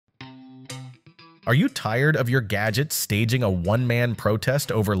Are you tired of your gadget staging a one-man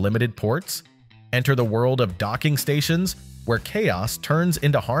protest over limited ports? Enter the world of docking stations, where chaos turns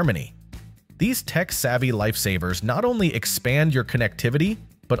into harmony. These tech-savvy lifesavers not only expand your connectivity,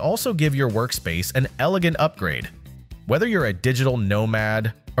 but also give your workspace an elegant upgrade. Whether you're a digital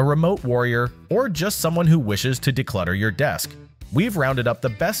nomad, a remote warrior, or just someone who wishes to declutter your desk, we've rounded up the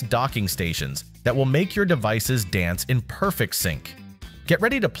best docking stations that will make your devices dance in perfect sync. Get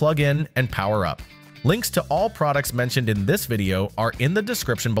ready to plug in and power up. Links to all products mentioned in this video are in the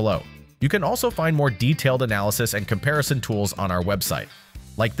description below. You can also find more detailed analysis and comparison tools on our website.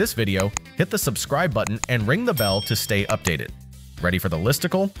 Like this video, hit the subscribe button and ring the bell to stay updated. Ready for the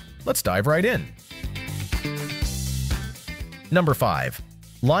listicle? Let's dive right in. Number 5.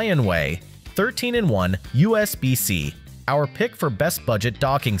 LIONWEI 13-in-1 USB-C, our pick for best budget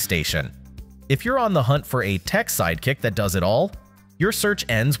docking station. If you're on the hunt for a tech sidekick that does it all, your search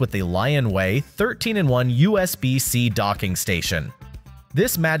ends with the LIONWEI 13-in-1 USB-C docking station.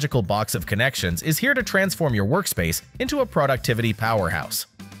 This magical box of connections is here to transform your workspace into a productivity powerhouse.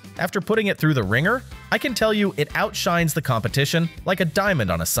 After putting it through the ringer, I can tell you it outshines the competition like a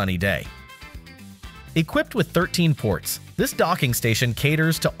diamond on a sunny day. Equipped with 13 ports, this docking station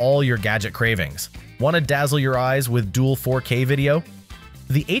caters to all your gadget cravings. Want to dazzle your eyes with dual 4K video?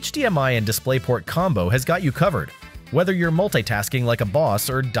 The HDMI and DisplayPort combo has got you covered, whether you're multitasking like a boss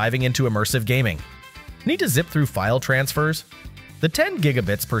or diving into immersive gaming. Need to zip through file transfers? The 10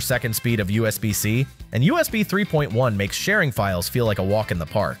 gigabits per second speed of USB-C and USB 3.1 makes sharing files feel like a walk in the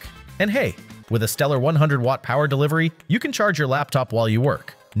park. And hey, with a stellar 100-watt power delivery, you can charge your laptop while you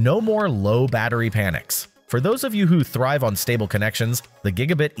work. No more low battery panics. For those of you who thrive on stable connections, the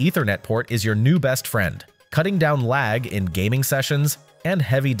Gigabit Ethernet port is your new best friend, cutting down lag in gaming sessions and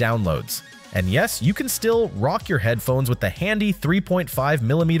heavy downloads. And yes, you can still rock your headphones with the handy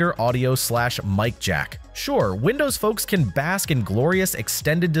 3.5mm audio/mic jack. Sure, Windows folks can bask in glorious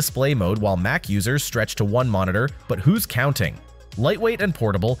extended display mode while Mac users stretch to one monitor, but who's counting? Lightweight and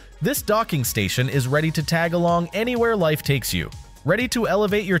portable, this docking station is ready to tag along anywhere life takes you. Ready to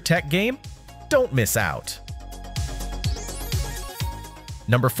elevate your tech game? Don't miss out.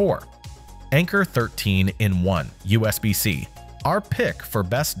 Number 4. Anker 13-in-1 USB-C, our pick for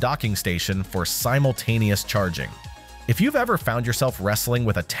best docking station for simultaneous charging. If you've ever found yourself wrestling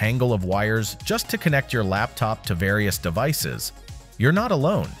with a tangle of wires just to connect your laptop to various devices, you're not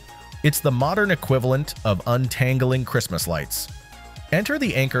alone. It's the modern equivalent of untangling Christmas lights. Enter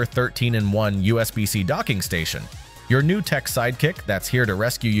the Anker 13-in-1 USB-C docking station, your new tech sidekick that's here to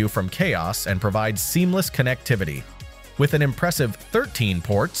rescue you from chaos and provide seamless connectivity. With an impressive 13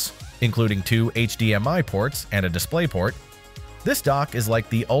 ports, including 2 HDMI ports and a DisplayPort, this dock is like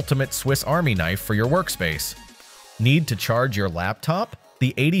the ultimate Swiss Army knife for your workspace. Need to charge your laptop?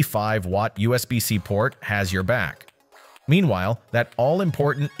 The 85-watt USB-C port has your back. Meanwhile, that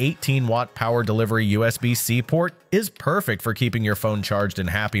all-important 18-watt power delivery USB-C port is perfect for keeping your phone charged and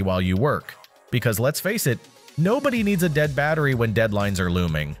happy while you work. Because let's face it, nobody needs a dead battery when deadlines are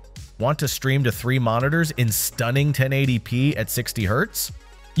looming. Want to stream to 3 monitors in stunning 1080p at 60 Hz?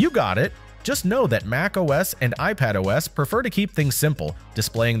 You got it! Just know that macOS and iPadOS prefer to keep things simple,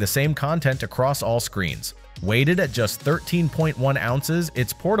 displaying the same content across all screens. Weighted at just 13.1 ounces,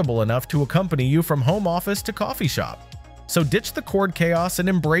 it's portable enough to accompany you from home office to coffee shop. So ditch the cord chaos and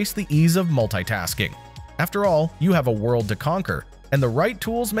embrace the ease of multitasking. After all, you have a world to conquer, and the right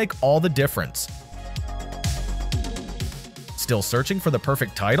tools make all the difference. Still searching for the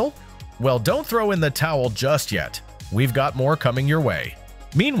perfect title? Well, don't throw in the towel just yet. We've got more coming your way.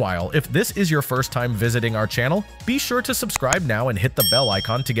 Meanwhile, if this is your first time visiting our channel, be sure to subscribe now and hit the bell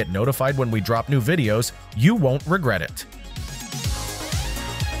icon to get notified when we drop new videos. You won't regret it.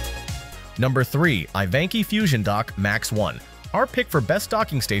 Number 3. Ivanky FusionDock Max 1, our pick for best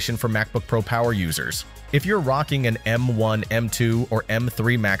docking station for MacBook Pro power users. If you're rocking an M1, M2, or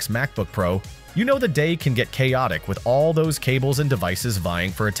M3 Max MacBook Pro, you know the day can get chaotic with all those cables and devices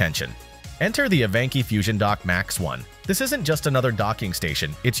vying for attention. Enter the Ivanky FusionDock Max 1. This isn't just another docking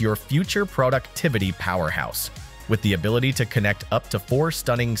station, it's your future productivity powerhouse. With the ability to connect up to 4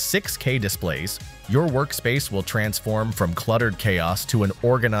 stunning 6K displays, your workspace will transform from cluttered chaos to an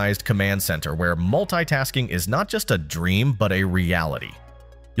organized command center where multitasking is not just a dream but a reality.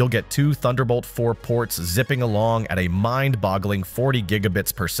 You'll get 2 Thunderbolt 4 ports zipping along at a mind-boggling 40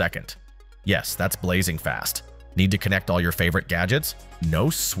 gigabits per second. Yes, that's blazing fast. Need to connect all your favorite gadgets? No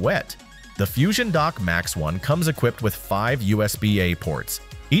sweat! The FusionDock Max 1 comes equipped with 5 USB-A ports,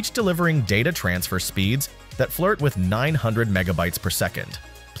 each delivering data transfer speeds that flirt with 900 megabytes per second,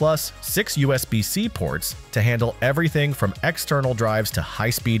 plus 6 USB-C ports to handle everything from external drives to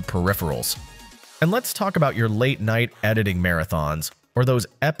high-speed peripherals. And let's talk about your late-night editing marathons, or those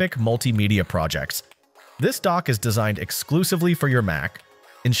epic multimedia projects. This dock is designed exclusively for your Mac,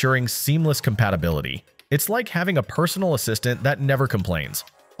 ensuring seamless compatibility. It's like having a personal assistant that never complains,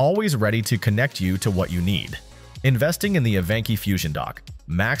 always ready to connect you to what you need. Investing in the Ivanky FusionDock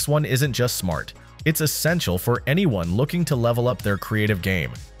Max one isn't just smart, it's essential for anyone looking to level up their creative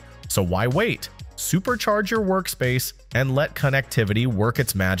game. So why wait? Supercharge your workspace and let connectivity work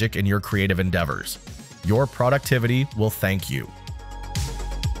its magic in your creative endeavors. Your productivity will thank you.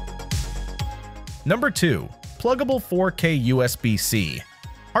 Number 2. Plugable 4K USB-C.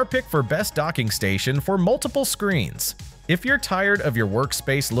 Our pick for best docking station for multiple screens. If you're tired of your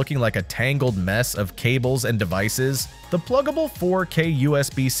workspace looking like a tangled mess of cables and devices, the Plugable 4K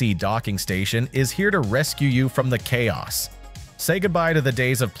USB-C docking station is here to rescue you from the chaos. Say goodbye to the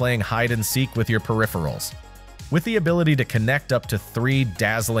days of playing hide-and-seek with your peripherals. With the ability to connect up to 3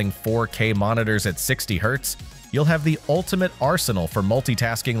 dazzling 4K monitors at 60 Hz, you'll have the ultimate arsenal for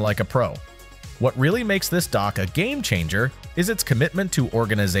multitasking like a pro. What really makes this dock a game-changer is its commitment to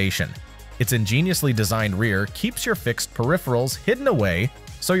organization. Its ingeniously designed rear keeps your fixed peripherals hidden away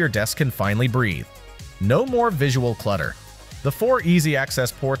so your desk can finally breathe. No more visual clutter. The 4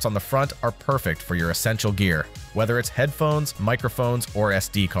 easy-access ports on the front are perfect for your essential gear, whether it's headphones, microphones, or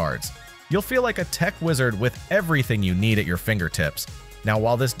SD cards. You'll feel like a tech wizard with everything you need at your fingertips. Now,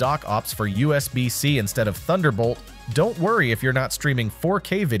 while this dock opts for USB-C instead of Thunderbolt, don't worry if you're not streaming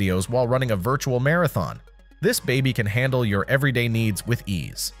 4K videos while running a virtual marathon. This baby can handle your everyday needs with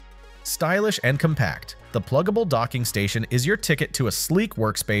ease. Stylish and compact, the Plugable docking station is your ticket to a sleek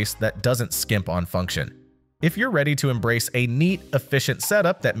workspace that doesn't skimp on function. If you're ready to embrace a neat, efficient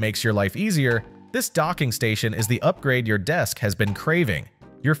setup that makes your life easier, this docking station is the upgrade your desk has been craving.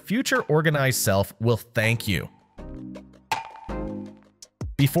 Your future organized self will thank you.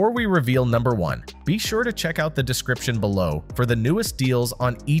 Before we reveal number 1, be sure to check out the description below for the newest deals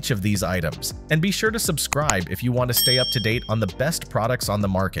on each of these items, and be sure to subscribe if you want to stay up to date on the best products on the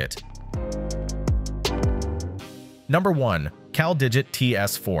market. Number 1. CalDigit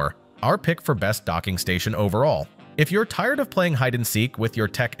TS4, our pick for best docking station overall. If you're tired of playing hide-and-seek with your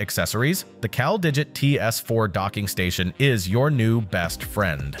tech accessories, the CalDigit TS4 docking station is your new best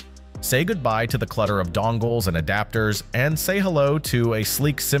friend. Say goodbye to the clutter of dongles and adapters, and say hello to a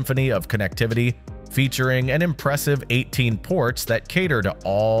sleek symphony of connectivity featuring an impressive 18 ports that cater to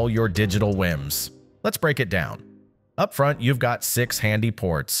all your digital whims. Let's break it down. Up front, you've got 6 handy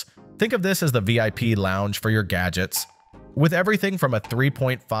ports. Think of this as the VIP lounge for your gadgets. With everything from a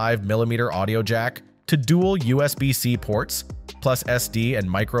 3.5mm audio jack to dual USB-C ports, plus SD and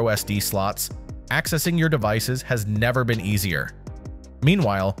micro SD slots, accessing your devices has never been easier.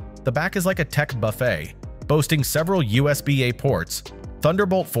 Meanwhile, the back is like a tech buffet, boasting several USB-A ports,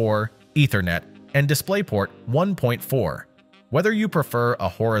 Thunderbolt 4, Ethernet, and DisplayPort 1.4. Whether you prefer a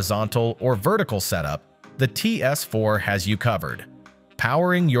horizontal or vertical setup, the TS4 has you covered.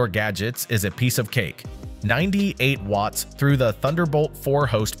 Powering your gadgets is a piece of cake. 98 watts through the Thunderbolt 4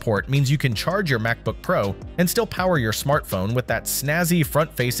 host port means you can charge your MacBook Pro and still power your smartphone with that snazzy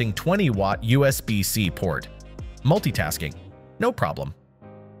front-facing 20-watt USB-C port. Multitasking, no problem.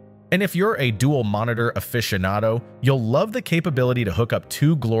 And if you're a dual monitor aficionado, you'll love the capability to hook up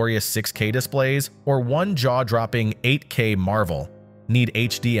 2 glorious 6K displays or 1 jaw-dropping 8K marvel. Need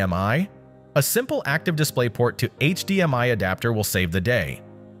HDMI? A simple active display port to HDMI adapter will save the day.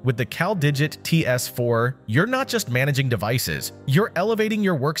 With the CalDigit TS4, you're not just managing devices, you're elevating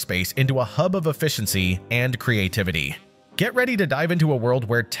your workspace into a hub of efficiency and creativity. Get ready to dive into a world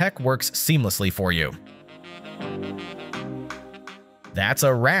where tech works seamlessly for you. That's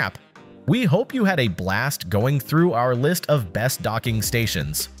a wrap. We hope you had a blast going through our list of best docking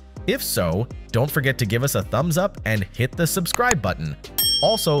stations. If so, don't forget to give us a thumbs up and hit the subscribe button.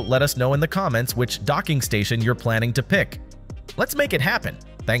 Also, let us know in the comments which docking station you're planning to pick. Let's make it happen.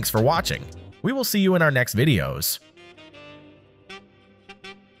 Thanks for watching. We will see you in our next videos.